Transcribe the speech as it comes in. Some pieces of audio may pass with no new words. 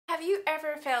Have you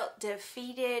ever felt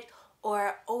defeated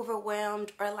or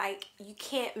overwhelmed or like you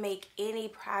can't make any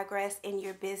progress in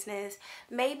your business?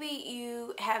 Maybe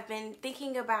you have been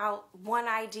thinking about one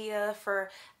idea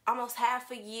for almost half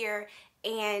a year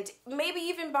and maybe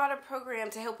even bought a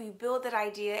program to help you build that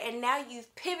idea, and now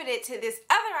you've pivoted to this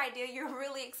other idea you're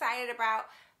really excited about,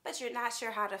 but you're not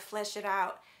sure how to flesh it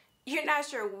out. You're not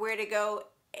sure where to go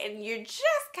and you're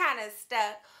just kind of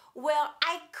stuck. Well,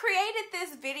 I created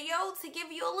this video to give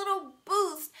you a little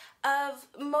boost of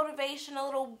motivation, a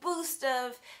little boost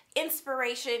of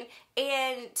inspiration,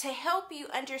 and to help you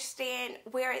understand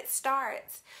where it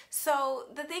starts. So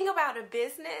the thing about a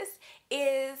business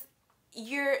is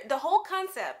the whole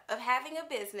concept of having a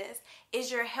business is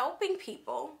you're helping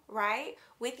people, right,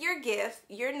 with your gift,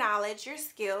 your knowledge, your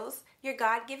skills, your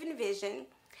God-given vision,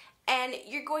 and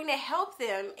you're going to help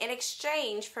them in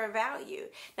exchange for value.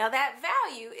 Now that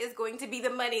value is going to be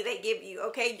the money they give you,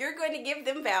 okay? You're going to give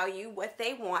them value, what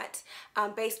they want,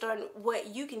 based on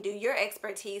what you can do, your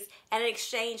expertise, and in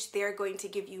exchange they're going to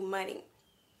give you money.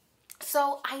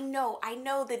 So I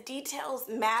know the details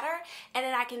matter, and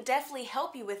then I can definitely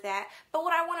help you with that. But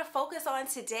what I want to focus on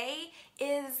today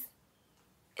is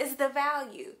the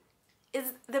value,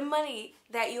 is the money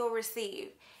that you'll receive,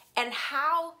 and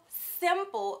how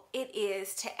simple it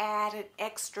is to add an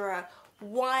extra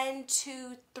 $1,000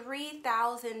 to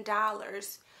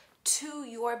 $3,000 to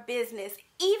your business,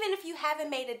 even if you haven't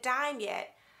made a dime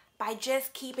yet, by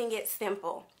just keeping it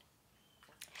simple.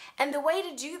 And the way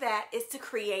to do that is to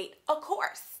create a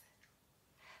course.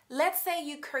 Let's say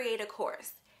you create a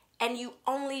course and you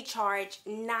only charge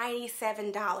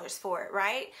 $97 for it,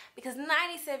 right? Because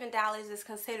 $97 is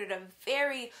considered a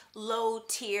very low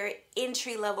tier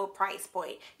entry level price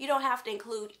point. You don't have to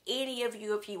include any of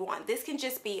you if you want. This can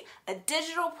just be a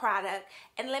digital product.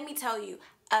 And let me tell you,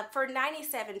 for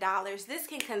 $97, this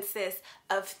can consist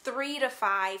of 3 to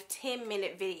 5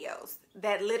 10-minute videos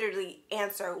that literally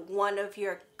answer one of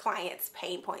your clients'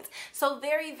 pain points. So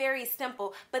very, very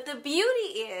simple. But the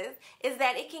beauty is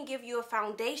that it can give you a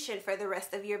foundation for the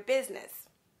rest of your business.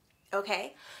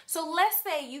 Okay? So let's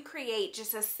say you create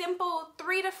just a simple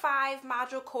 3 to 5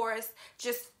 module course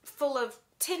just full of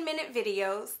 10-minute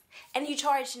videos, and you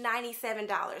charge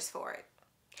 $97 for it.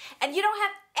 And you don't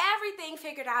have everything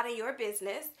figured out in your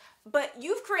business, but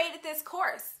you've created this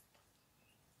course.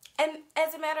 And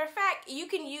as a matter of fact, you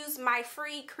can use my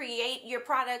free Create Your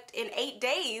Product in 8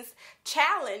 Days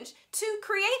challenge to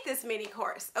create this mini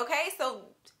course, okay? So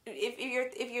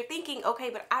if you're thinking,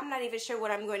 okay, but I'm not even sure what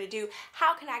I'm going to do,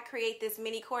 how can I create this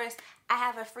mini course? I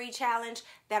have a free challenge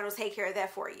that will take care of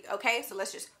that for you, okay? So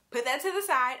let's just put that to the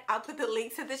side. I'll put the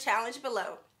link to the challenge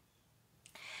below.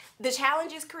 The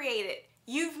challenge is created.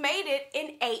 You've made it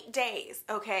in 8 days,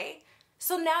 okay?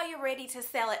 So now you're ready to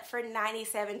sell it for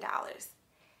 $97.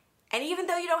 And even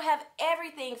though you don't have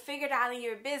everything figured out in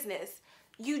your business,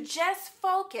 you just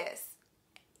focus.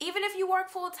 Even if you work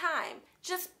full time,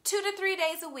 just 2 to 3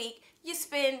 days a week, you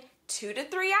spend 2 to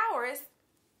 3 hours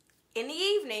in the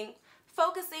evening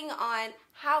focusing on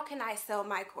how can I sell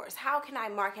my course? How can I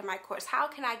market my course? How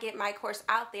can I get my course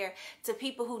out there to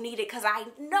people who need it? Because I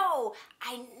know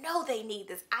they need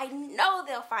this. I know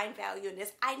they'll find value in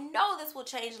this. I know this will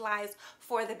change lives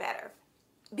for the better,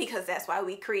 because that's why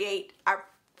we create our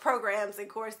programs and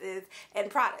courses and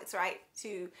products, right?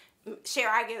 To share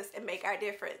our gifts and make our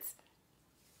difference.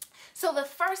 So the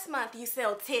first month you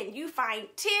sell 10, you find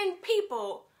 10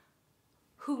 people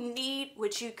who need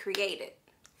what you created.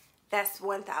 That's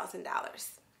 $1,000.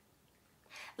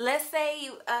 Let's say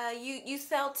you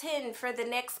sell 10 for the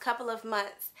next couple of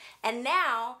months, and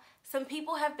now some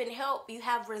people have been helped. You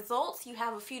have results. You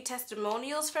have a few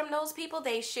testimonials from those people.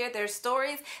 They share their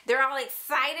stories. They're all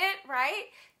excited, right?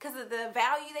 Because of the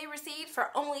value they received for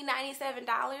only $97.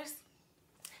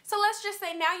 So let's just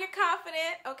say now you're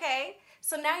confident, okay?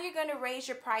 So now you're going to raise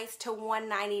your price to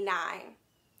 $199.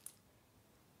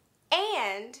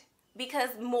 And because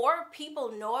more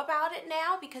people know about it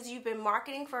now, because you've been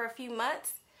marketing for a few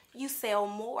months, you sell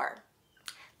more.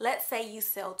 Let's say you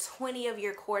sell 20 of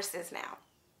your courses now.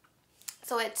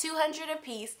 So at $200 a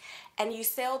piece, and you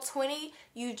sell 20,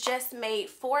 you just made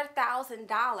 $4,000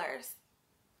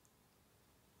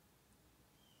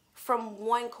 from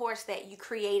one course that you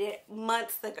created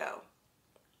months ago.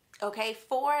 Okay,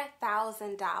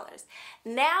 $4,000.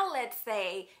 Now let's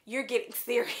say you're getting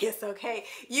serious, okay?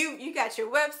 You got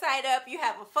your website up, you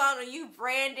have a funnel, you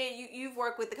branded, you've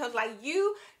worked with the coach, like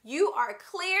you are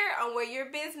clear on where your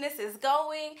business is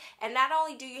going. And not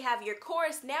only do you have your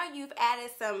course, now you've added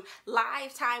some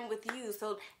live time with you.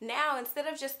 So now instead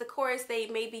of just the course, they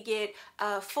maybe get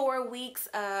 4 weeks,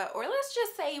 or let's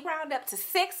just say round up to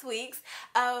 6 weeks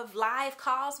of live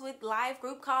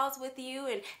group calls with you,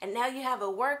 and now you have a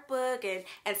workbook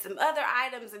and some other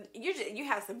items, and you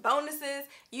have some bonuses.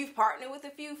 You've partnered with a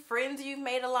few friends you've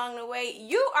made along the way.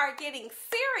 You are getting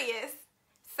serious.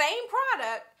 Same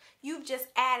product, you've just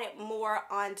added more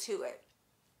onto it.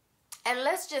 And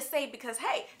let's just say, because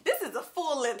hey, this is a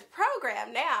full-length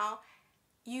program now,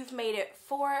 you've made it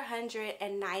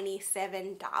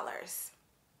 $497.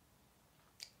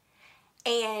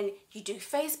 And you do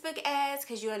Facebook ads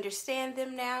because you understand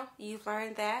them now. You've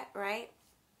learned that, right?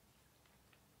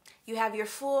 You have your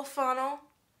full funnel.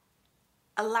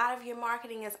 A lot of your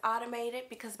marketing is automated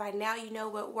because by now you know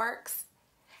what works.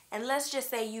 And let's just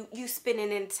say you spend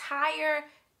an entire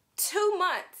 2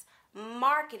 months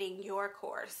marketing your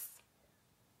course.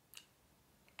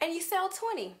 And you sell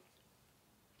 20.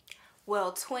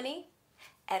 Well, 20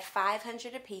 at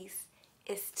 $500 a piece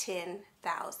is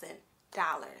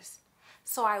 $10,000.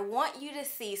 So I want you to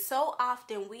see, so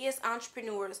often we as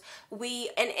entrepreneurs,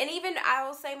 and even I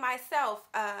will say myself,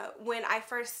 when I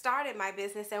first started my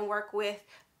business and work with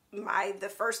the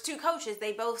first 2 coaches,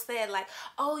 they both said like,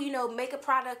 oh, make a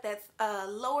product that's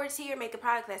lower tier, make a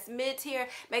product that's mid tier,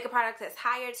 make a product that's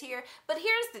higher tier. But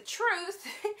here's the truth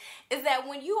is that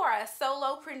when you are a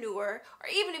solopreneur, or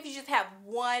even if you just have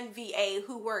one VA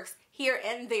who works here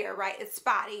and there, right, it's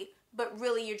spotty, but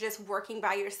really you're just working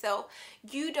by yourself,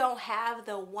 you don't have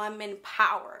the woman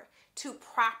power to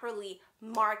properly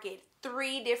market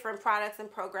 3 different products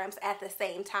and programs at the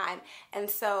same time. And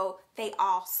so they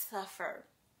all suffer.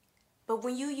 But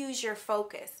when you use your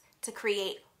focus to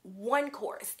create one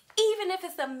course, even if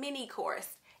it's a mini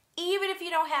course, even if you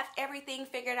don't have everything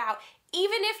figured out,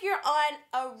 even if you're on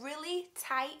a really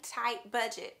tight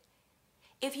budget,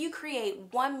 if you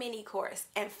create one mini course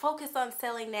and focus on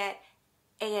selling that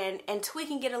and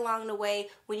tweaking it along the way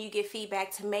when you get feedback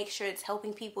to make sure it's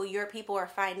helping people, your people are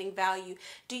finding value,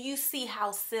 do you see how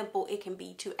simple it can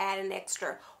be to add an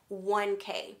extra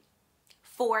 1K,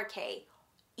 4K,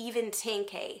 even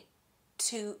 10K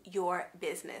to your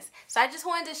business? So I just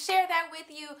wanted to share that with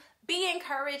you. Be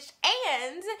encouraged.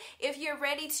 And if you're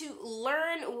ready to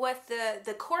learn what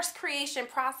the course creation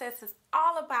process is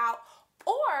all about,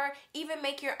 or even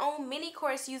make your own mini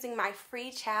course using my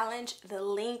free challenge, the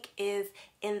link is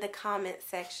in the comment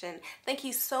section. Thank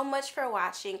you so much for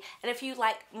watching. And if you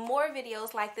like more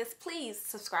videos like this, please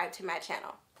subscribe to my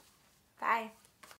channel. Bye.